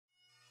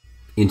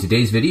In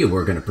today's video,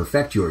 we're going to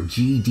perfect your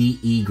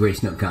G-D-E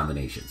grace note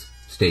combinations.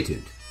 Stay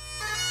tuned.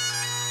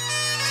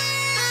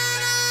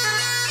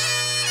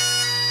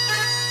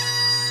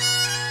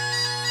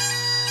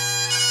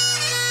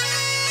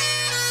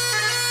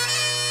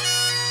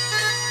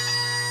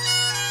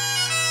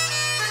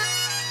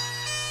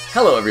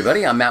 Hello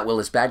everybody, I'm Matt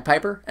Willis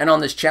Bagpiper, and on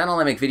this channel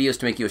I make videos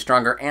to make you a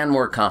stronger and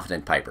more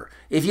confident piper.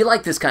 If you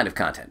like this kind of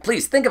content,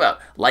 please think about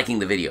liking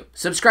the video,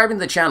 subscribing to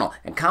the channel,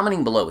 and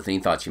commenting below with any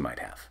thoughts you might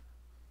have.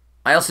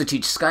 I also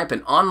teach Skype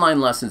and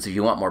online lessons if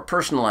you want more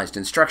personalized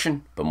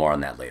instruction, but more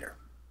on that later.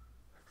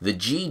 The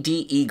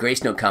G-D-E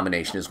grace note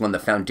combination is one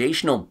of the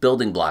foundational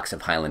building blocks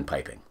of highland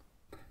piping.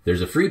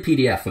 There's a free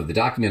PDF of the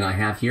document I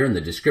have here in the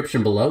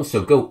description below,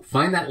 so go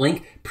find that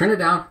link, print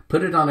it out,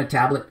 put it on a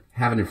tablet,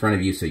 have it in front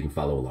of you so you can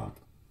follow along.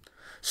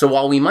 So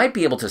while we might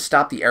be able to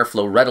stop the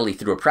airflow readily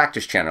through a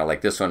practice channel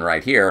like this one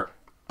right here,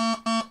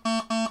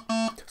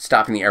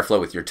 stopping the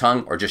airflow with your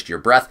tongue or just your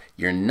breath,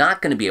 you're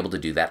not going to be able to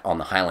do that on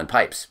the highland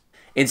pipes.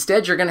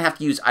 Instead, you're going to have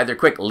to use either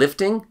quick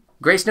lifting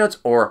grace notes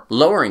or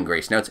lowering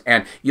grace notes,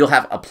 and you'll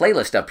have a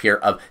playlist up here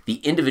of the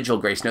individual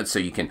grace notes so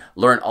you can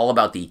learn all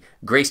about the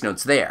grace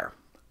notes there.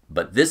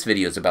 But this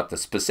video is about the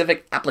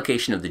specific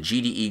application of the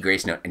G-D-E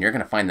grace note, and you're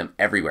going to find them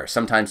everywhere,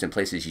 sometimes in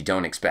places you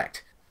don't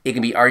expect. It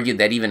can be argued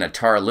that even a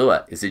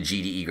taralua is a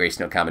G-D-E grace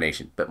note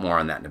combination, but more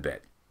on that in a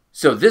bit.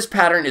 So this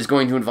pattern is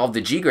going to involve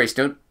the G grace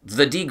note,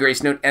 the D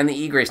grace note, and the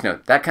E grace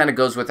note. That kind of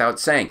goes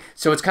without saying.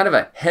 So it's kind of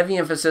a heavy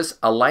emphasis,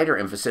 a lighter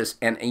emphasis,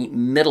 and a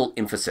middle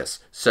emphasis.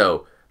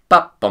 So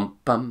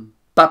ba-bum-bum,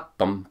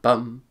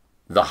 ba-bum-bum.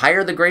 The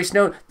higher the grace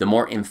note, the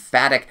more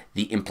emphatic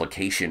the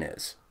implication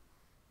is.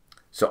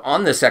 So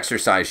on this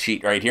exercise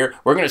sheet right here,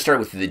 we're going to start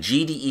with the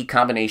G-D-E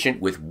combination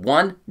with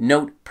one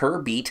note per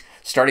beat,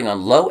 starting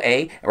on low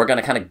A, and we're going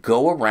to kind of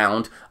go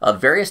around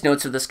various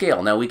notes of the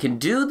scale. Now we can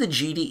do the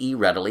G-D-E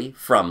readily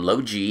from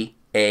low G,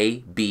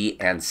 A, B,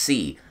 and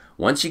C.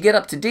 Once you get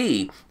up to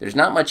D, there's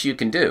not much you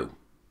can do.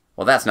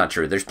 Well, that's not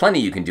true. There's plenty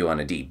you can do on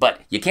a D,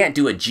 but you can't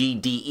do a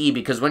G-D-E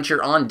because once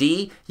you're on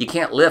D, you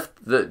can't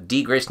lift the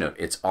D grace note.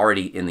 It's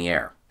already in the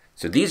air.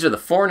 So these are the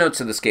four notes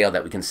of the scale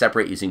that we can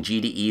separate using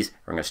G-D-Es.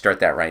 We're going to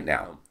start that right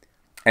now.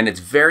 And it's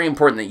very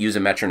important that you use a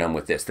metronome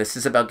with this. This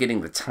is about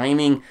getting the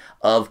timing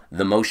of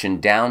the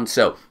motion down.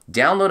 So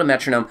download a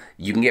metronome.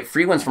 You can get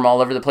free ones from all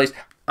over the place.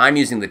 I'm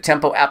using the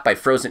Tempo app by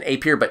Frozen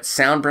Ape here, but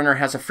Soundburner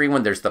has a free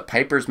one. There's the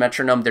Piper's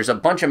metronome. There's a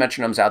bunch of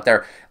metronomes out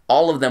there.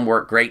 All of them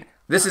work great.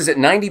 This is at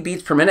 90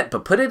 beats per minute,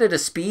 but put it at a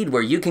speed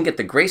where you can get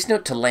the grace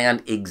note to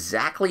land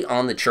exactly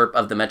on the chirp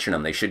of the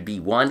metronome. They should be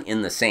one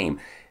in the same.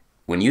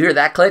 When you hear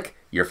that click,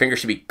 your finger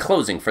should be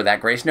closing for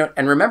that grace note.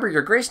 And remember,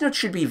 your grace note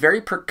should be very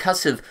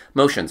percussive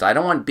motions. I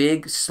don't want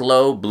big,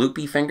 slow,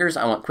 bloopy fingers.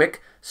 I want quick,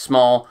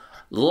 small,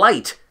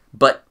 light,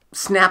 but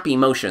snappy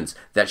motions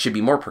that should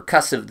be more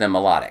percussive than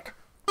melodic.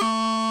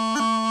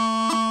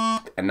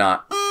 And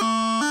not.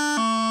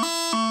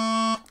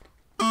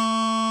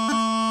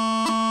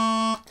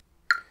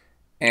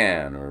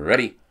 And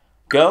ready,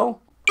 go.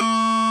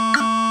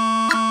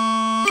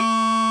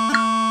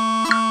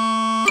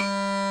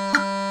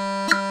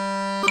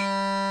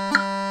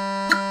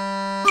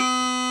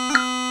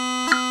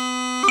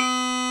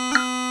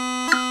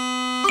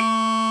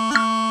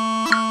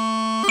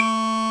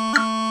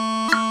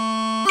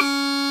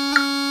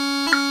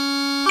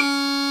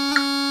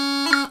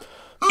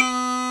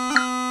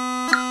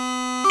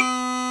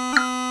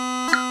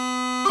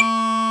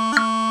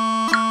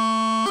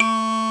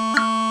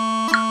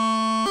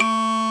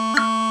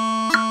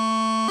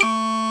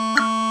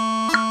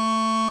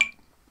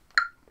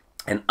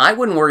 And I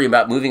wouldn't worry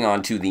about moving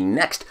on to the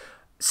next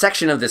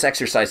section of this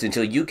exercise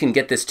until you can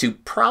get this to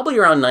probably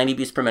around 90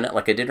 beats per minute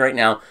like I did right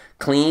now.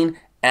 Clean,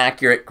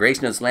 accurate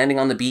grace notes landing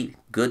on the beat,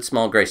 good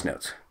small grace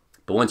notes.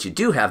 But once you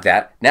do have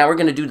that, now we're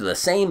going to do the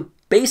same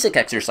basic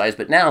exercise,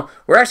 but now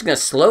we're actually going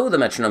to slow the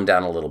metronome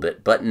down a little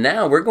bit. But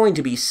now we're going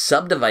to be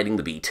subdividing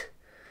the beat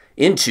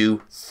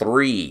into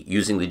three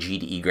using the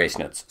G-D-E grace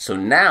notes. So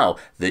now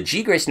the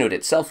G grace note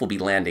itself will be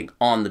landing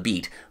on the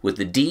beat with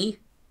the D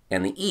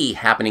and the E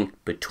happening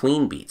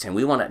between beats. And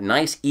we want a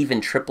nice,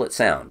 even triplet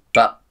sound.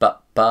 Ba, ba,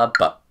 ba,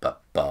 ba, ba,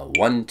 ba.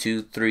 1,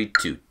 2, 3,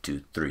 2,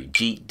 2, 3.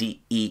 G,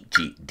 D, E,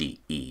 G, D,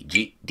 E,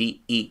 G,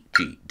 D, E,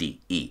 G, D,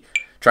 E.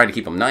 Trying to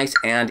keep them nice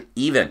and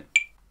even.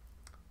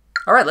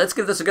 All right, let's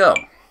give this a go.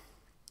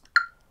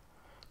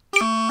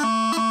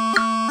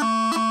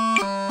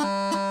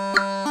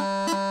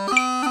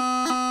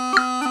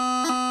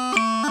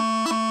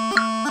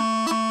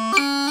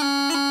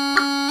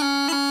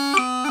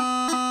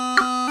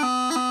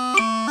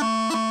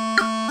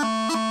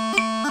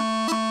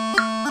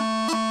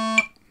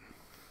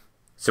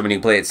 So when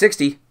you play at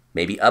 60,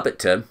 maybe up it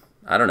to,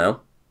 I don't know,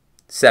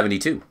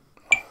 72.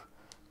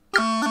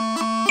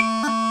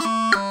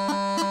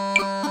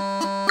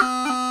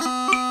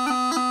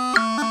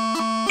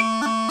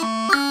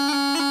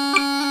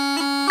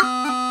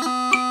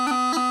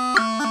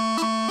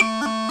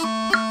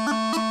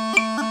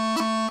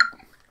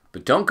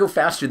 don't go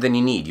faster than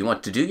you need. You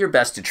want to do your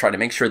best to try to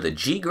make sure the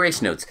G grace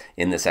notes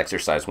in this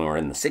exercise when we're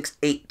in the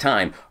 6/8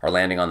 time are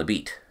landing on the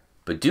beat.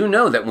 But do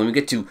know that when we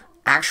get to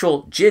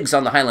actual jigs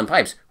on the Highland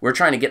pipes, we're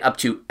trying to get up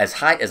to as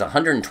high as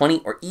 120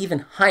 or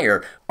even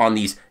higher on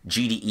these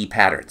GDE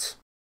patterns.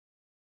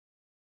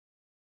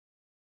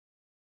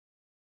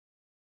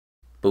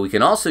 But we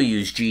can also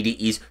use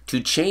GDEs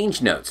to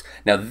change notes.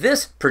 Now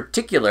this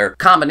particular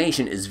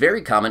combination is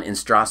very common in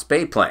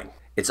Strasberg playing.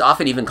 It's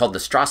often even called the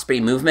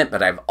Strasberg movement,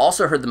 but I've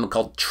also heard them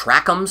called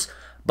trackums.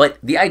 But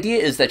the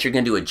idea is that you're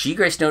going to do a G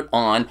grace note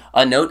on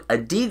a note, a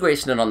D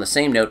grace note on the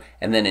same note,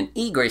 and then an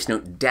E grace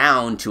note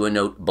down to a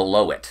note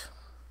below it.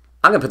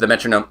 I'm going to put the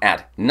metronome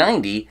at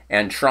 90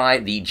 and try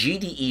the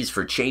GDEs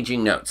for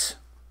changing notes.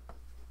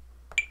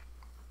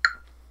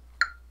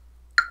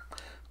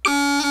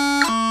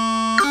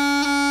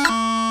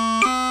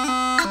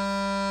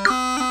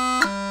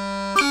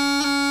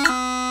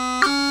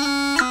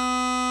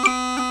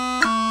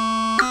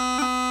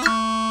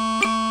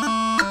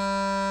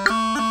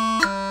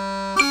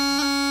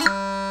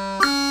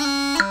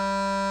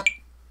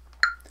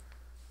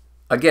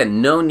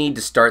 Again, no need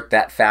to start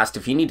that fast.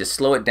 If you need to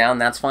slow it down,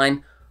 that's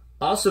fine.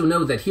 Also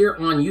know that here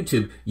on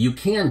YouTube, you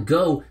can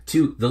go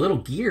to the little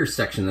gear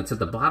section that's at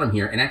the bottom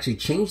here and actually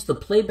change the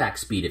playback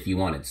speed if you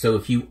wanted. So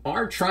if you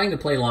are trying to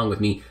play along with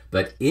me,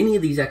 but any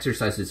of these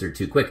exercises are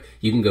too quick,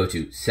 you can go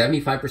to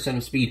 75%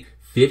 of speed,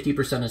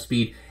 50% of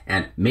speed,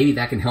 and maybe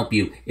that can help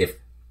you if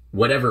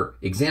whatever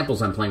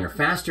examples I'm playing are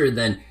faster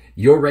than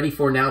you're ready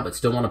for now but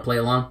still want to play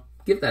along.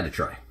 Give that a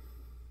try.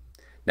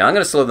 Now I'm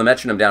going to slow the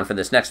metronome down for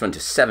this next one to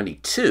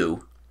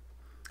 72,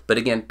 but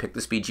again, pick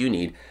the speed you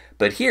need.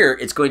 But here,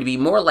 it's going to be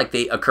more like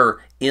they occur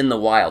in the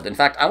wild. In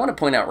fact, I want to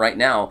point out right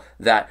now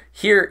that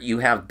here you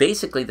have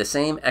basically the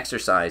same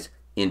exercise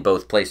in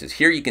both places.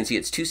 Here you can see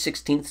it's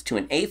 2/16 to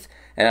an eighth,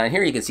 and on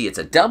here you can see it's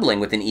a doubling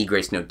with an E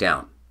grace note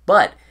down.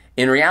 But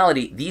in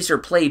reality, these are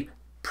played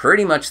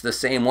pretty much the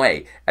same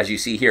way as you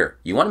see here.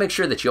 You want to make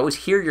sure that you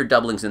always hear your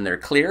doublings and they're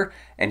clear,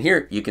 and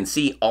here you can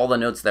see all the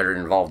notes that are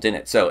involved in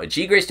it. So a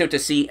G grace note to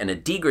C and a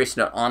D grace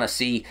note on a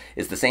C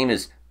is the same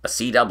as a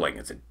C doubling.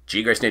 It's a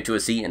G grace note to a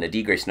C and a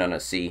D grace note on a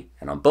C,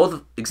 and on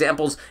both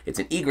examples, it's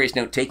an E grace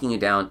note taking you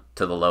down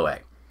to the low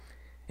A.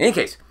 In any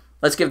case,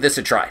 let's give this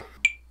a try.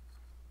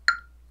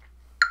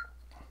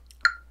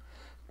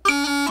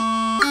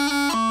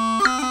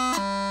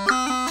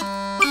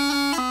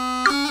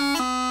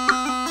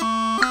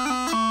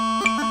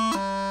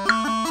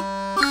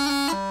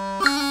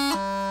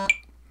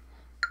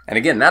 And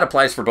again, that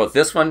applies for both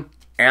this one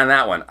and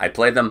that one. I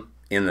play them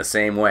in the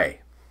same way.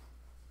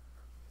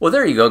 Well,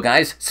 there you go,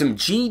 guys. Some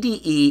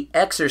GDE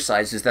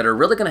exercises that are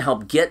really going to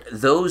help get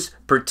those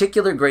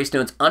particular grace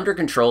notes under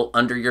control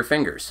under your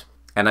fingers.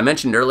 And I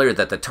mentioned earlier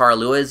that the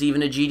taralua is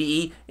even a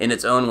GDE in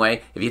its own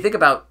way. If you think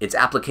about its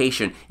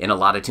application in a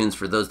lot of tunes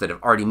for those that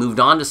have already moved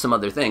on to some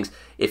other things,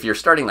 if you're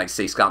starting like,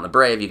 say, Scott and the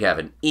Brave, you have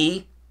an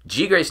E,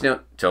 G grace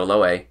note to a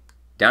low A,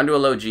 down to a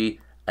low G,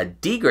 a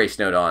D grace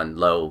note on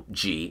low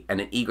G,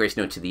 and an E grace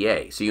note to the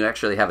A. So you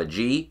actually have a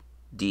G,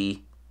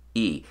 D,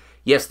 E.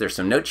 Yes, there's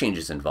some note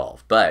changes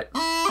involved, but...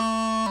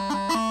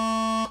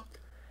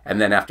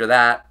 And then after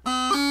that,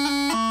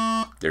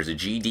 there's a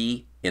G,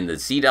 D in the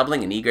C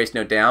doubling, an E grace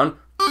note down.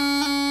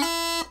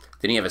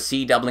 Then you have a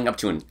C doubling up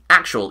to an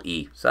actual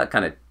E. So that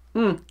kind of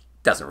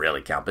doesn't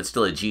really count, but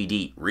still a G,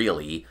 D,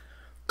 real E.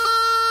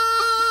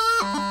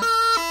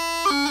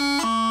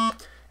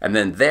 And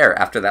then there,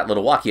 after that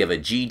little walk, you have a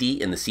G, D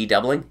in the C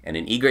doubling and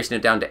an E grace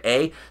note down to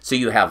A. So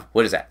you have,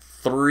 what is that,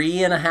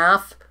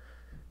 3.5?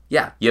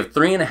 Yeah, you have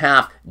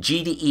 3.5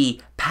 GDE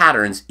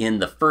patterns in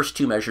the first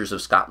two measures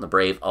of Scott and the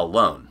Brave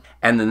alone.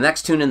 And the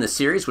next tune in the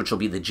series, which will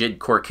be the Jig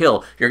Cork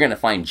Hill, you're going to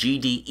find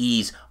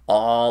GDEs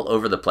all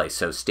over the place.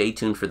 So stay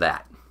tuned for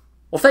that.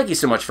 Well, thank you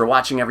so much for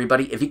watching,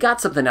 everybody. If you got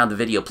something out of the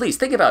video, please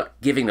think about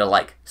giving it a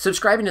like,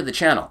 subscribing to the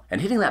channel, and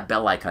hitting that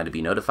bell icon to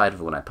be notified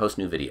of when I post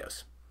new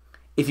videos.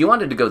 If you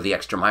wanted to go the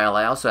extra mile,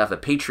 I also have a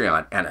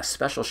Patreon, and a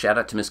special shout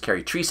out to Miss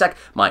Carrie Tresek,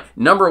 my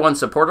 #1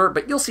 supporter,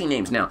 but you'll see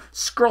names now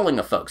scrolling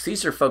of folks.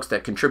 These are folks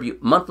that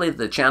contribute monthly to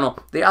the channel.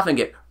 They often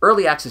get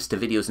early access to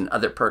videos and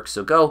other perks,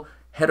 so go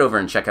head over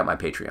and check out my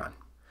Patreon.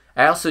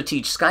 I also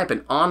teach Skype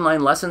and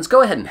online lessons.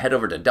 Go ahead and head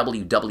over to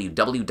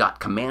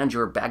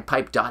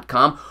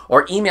www.commandyourbagpipe.com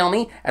or email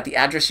me at the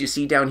address you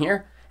see down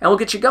here, and we'll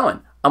get you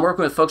going. I'm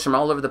working with folks from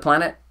all over the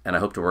planet, and I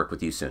hope to work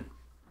with you soon.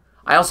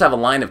 I also have a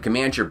line of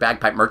Command Your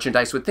Bagpipe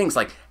merchandise with things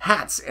like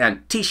hats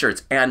and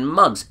t-shirts and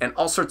mugs and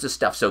all sorts of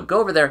stuff. So go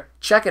over there,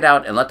 check it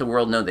out, and let the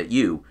world know that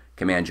you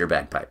command your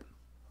bagpipe.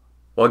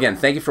 Well, again,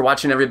 thank you for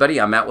watching,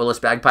 everybody. I'm Matt Willis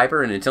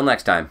Bagpiper, and until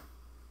next time,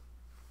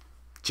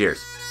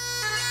 cheers.